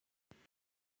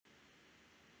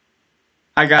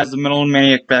Hi guys, the Metal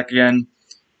Maniac back again,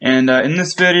 and in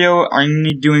this video I'm going to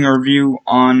be doing a review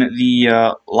on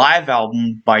the live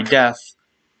album by Death,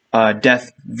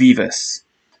 Vivus.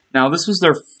 Now this was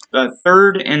their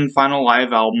third and final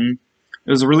live album.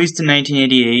 It was released in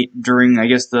 1988 during, I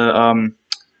guess, the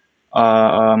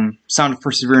Sound of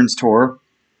Perseverance tour,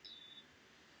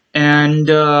 and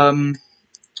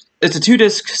it's a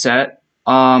 2-disc set.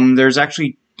 There's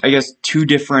actually, I guess, 2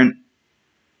 different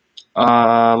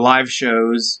live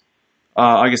shows.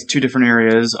 I guess 2 different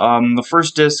areas. The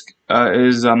first disc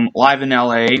is live in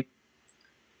LA,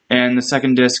 and the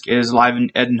second disc is live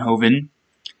in Eindhoven.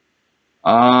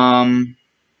 The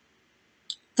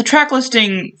track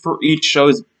listing for each show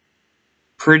is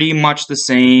pretty much the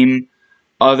same,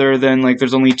 other than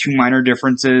there's only 2 minor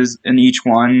differences in each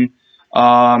one.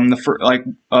 One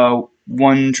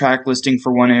track listing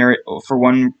for one area for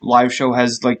one live show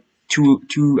has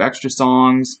two extra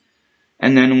songs,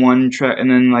 and then one track,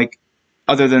 and then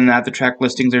other than that, the track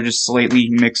listings are just slightly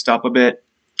mixed up a bit.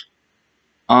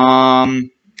 So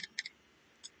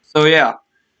yeah.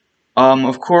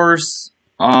 Of course,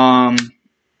 hold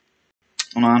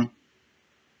on. Of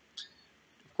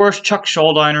course, Chuck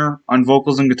Schuldiner on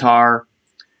vocals and guitar,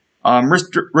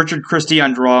 Richard Christie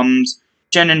on drums,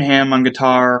 Shannon Hamm on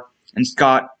guitar, and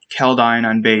Scott Caldine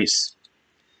on bass.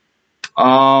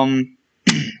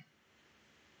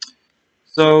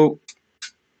 So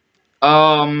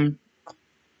I'm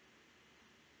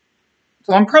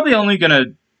probably only gonna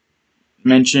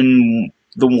mention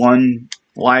the one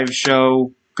live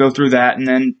show, go through that, and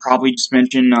then probably just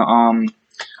mention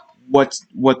what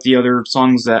the other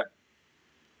songs that.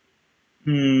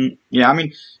 Yeah, I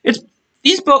mean, it's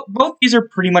both these are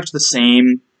pretty much the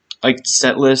same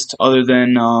set list, other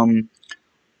than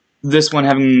this one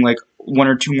having 1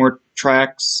 or 2 more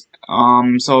tracks.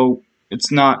 So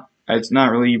it's not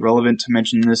really relevant to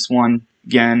mention this one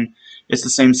again. It's the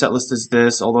same set list as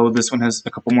this, although this one has a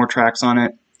couple more tracks on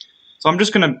it. So I'm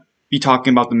just gonna be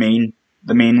talking about the main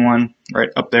one right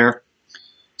up there.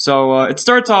 So it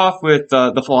starts off with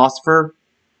The Philosopher,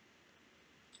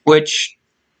 which,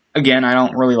 again, I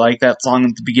don't really like that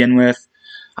song to begin with.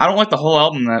 I don't like the whole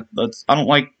album. I don't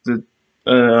like the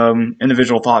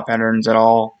individual thought patterns at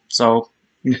all. So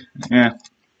yeah.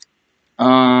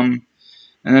 And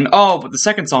then but the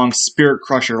second song, Spirit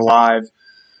Crusher Live.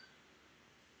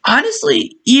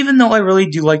 Honestly, even though I really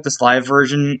do like this live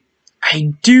version,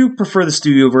 I do prefer the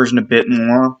studio version a bit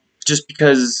more, just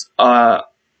because I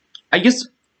guess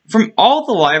from all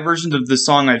the live versions of this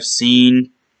song I've seen,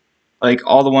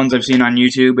 all the ones I've seen on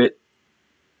YouTube,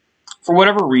 for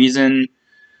whatever reason,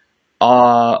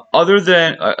 other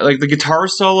than the guitar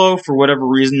solo, for whatever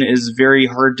reason, is very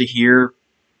hard to hear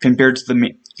compared to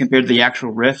the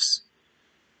actual riffs,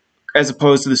 as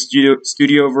opposed to the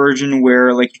studio version, where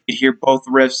you could hear both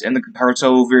riffs and the guitar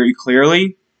solo very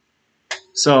clearly.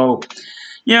 So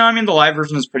yeah, I mean, the live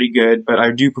version is pretty good, but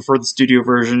I do prefer the studio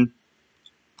version.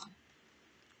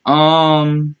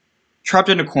 Trapped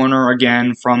in a Corner,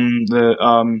 again, from the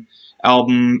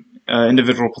album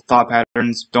Individual Thought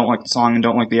Patterns. Don't like the song and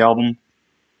don't like the album.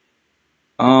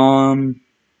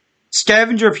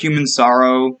 Scavenger of Human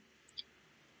Sorrow.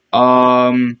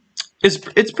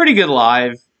 It's pretty good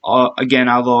live. Again,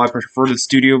 although I prefer the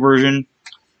studio version.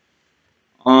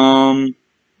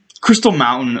 Crystal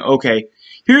Mountain. Okay,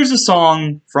 here's a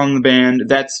song from the band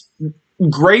that's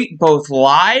great both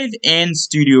live and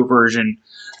studio version.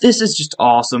 This is just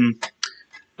awesome.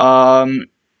 I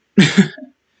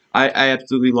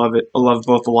absolutely love it. I love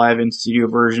both the live and studio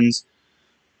versions.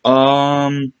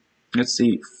 Let's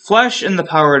see. Flesh and the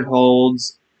Power It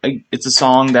Holds. It's a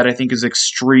song that I think is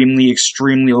extremely,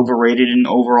 extremely overrated and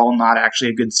overall not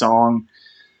actually a good song.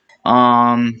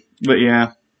 But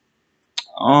yeah.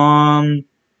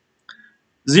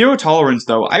 Zero Tolerance,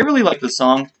 though. I really like this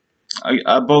song.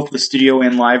 Both the studio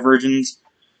and live versions.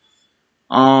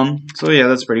 So yeah,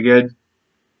 that's pretty good.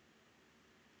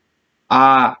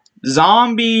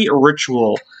 Zombie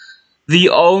Ritual. The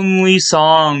only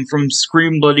song from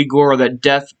Scream Bloody Gore that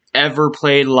Death ever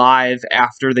played live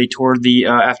after they toured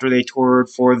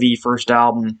for the first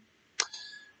album.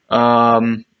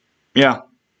 Yeah,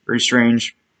 very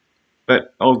strange.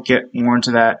 But I'll get more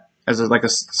into that as a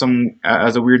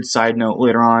weird side note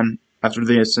later on after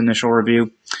this initial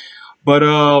review. But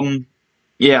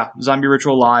yeah, Zombie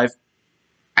Ritual live.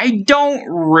 I don't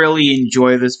really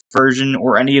enjoy this version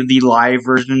or any of the live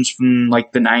versions from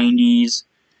the 90s.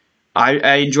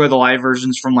 I enjoy the live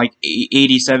versions from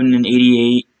 87 and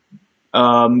 88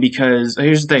 because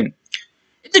here's the thing.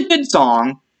 It's a good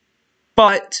song,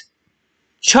 but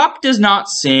Chuck does not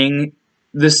sing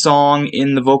this song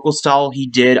in the vocal style he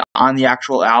did on the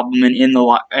actual album and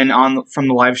from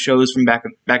the live shows from back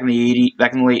in the late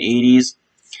 80s.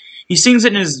 He sings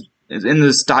it in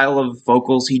the style of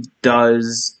vocals he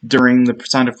does during the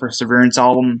Sound of Perseverance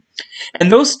album.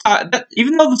 And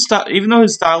even though his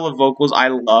style of vocals I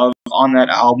love on that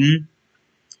album,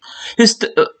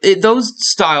 those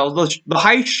styles, the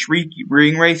high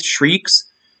ring wraith shrieks,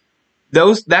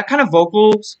 that kind of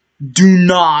vocals do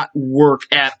not work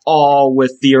at all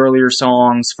with the earlier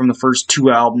songs from the first 2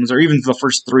 albums or even the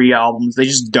first 3 albums. They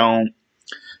just don't.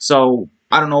 So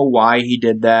I don't know why he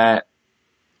did that.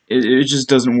 It just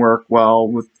doesn't work well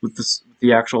with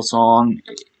the actual song.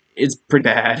 It's pretty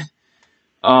bad.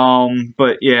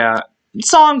 But yeah, the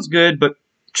song's good, but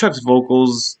Chuck's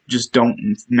vocals just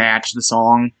don't match the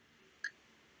song.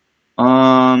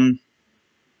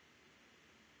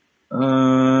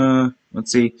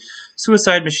 Let's see.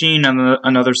 Suicide Machine,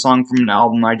 another song from an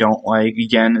album I don't like.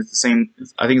 Again, it's the same.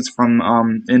 I think it's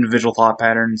from Individual Thought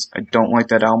Patterns. I don't like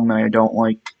that album, and I don't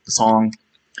like the song.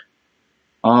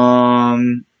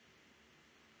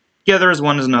 Yeah, There Is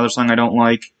One is another song I don't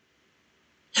like.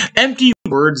 Empty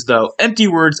Words, though. Empty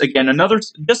Words, again, another,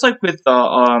 just like with,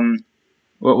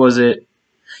 what was it?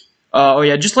 Oh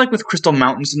yeah, just like with Crystal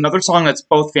Mountains, another song that's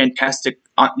both fantastic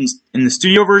in the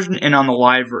studio version and on the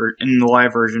live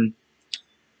version.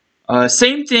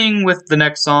 Same thing with the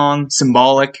next song,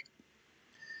 Symbolic.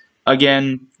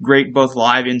 Again, great both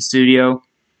live and studio.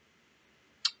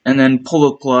 And then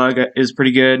Pull the Plug is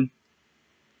pretty good.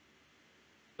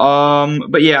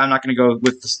 But yeah, I'm not gonna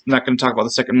talk about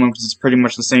the second one because it's pretty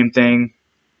much the same thing.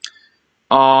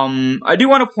 I do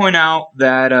want to point out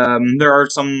that there are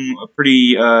some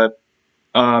pretty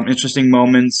interesting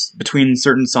moments between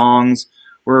certain songs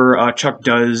where Chuck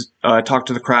does talk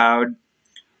to the crowd.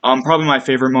 Probably my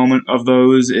favorite moment of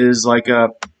those is like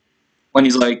when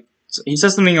he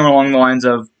says something along the lines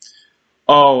of,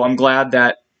 "Oh, I'm glad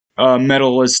that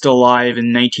metal is still alive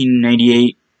in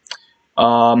 1998.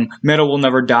 Metal will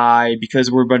never die because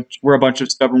we're a bunch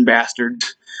of stubborn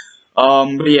bastards."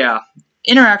 But yeah,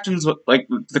 interactions with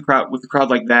the crowd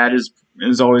like that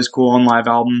is always cool on live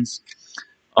albums.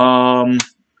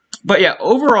 But yeah,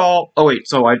 overall. Oh wait,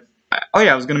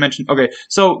 I was gonna mention. Okay,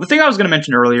 so the thing I was gonna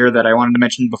mention earlier that I wanted to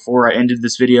mention before I ended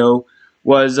this video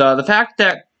was the fact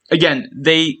that again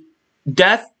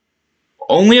Death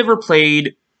only ever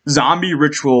played Zombie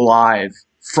Ritual live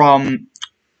from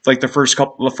like the first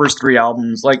 3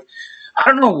 albums. Like, I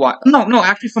don't know why. No,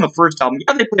 actually from the first album.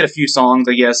 Yeah, they played a few songs,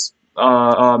 I guess,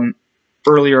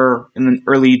 earlier in the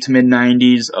early to mid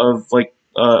 90s of like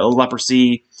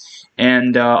Leprosy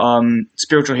and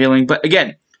Spiritual Healing. But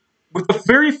again, with the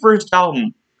very first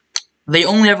album, they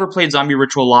only ever played Zombie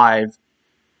Ritual live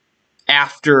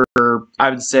after, I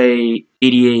would say,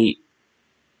 88.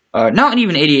 Not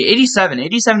even 88, 87.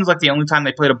 87 is like the only time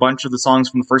they played a bunch of the songs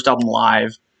from the first album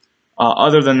live.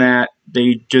 Other than that,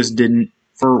 they just didn't.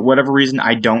 For whatever reason,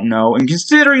 I don't know. And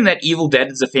considering that Evil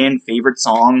Dead is a fan favorite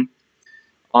song,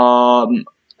 and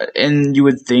you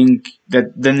would think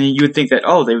that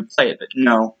oh, they would play it, but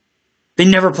no, they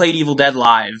never played Evil Dead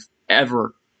live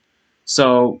ever.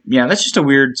 So yeah, that's just a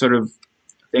weird sort of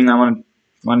thing I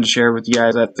wanted to share with you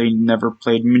guys, that they never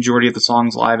played majority of the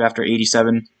songs live after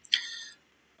 87.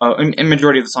 And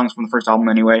majority of the songs from the first album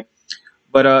anyway.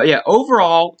 But yeah,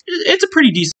 overall, it's a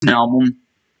pretty decent album.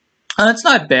 It's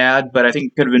not bad, but I think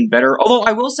it could have been better. Although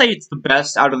I will say it's the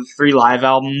best out of the 3 live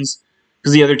albums,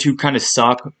 because the other 2 kind of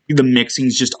suck. The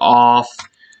mixing's just off.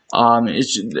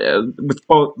 It's just, with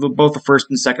both the first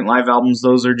and second live albums,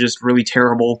 those are just really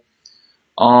terrible.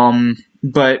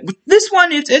 But with this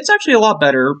one, it's actually a lot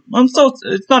better. So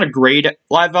it's not a great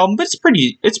live album, but it's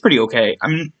pretty okay. I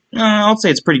mean, I'll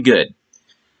say it's pretty good.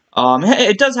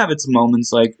 It does have its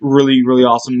moments, like really, really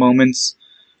awesome moments,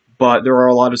 but there are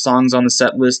a lot of songs on the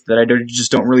set list that I just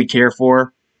don't really care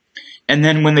for. And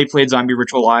then when they played Zombie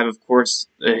Ritual live, of course,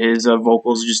 his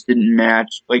vocals just didn't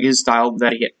match. Like, his style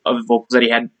of vocals that he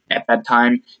had at that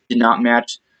time did not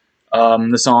match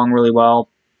the song really well.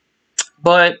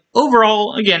 But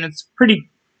overall, again, it's pretty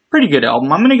good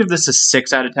album. I'm gonna give this a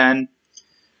 6 out of 10.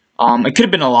 It could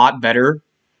have been a lot better.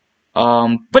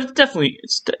 But it definitely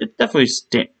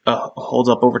holds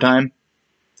up over time.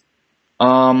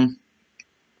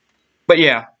 But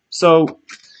yeah, so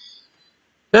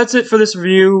that's it for this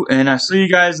review, and I'll see you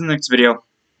guys in the next video.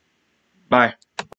 Bye.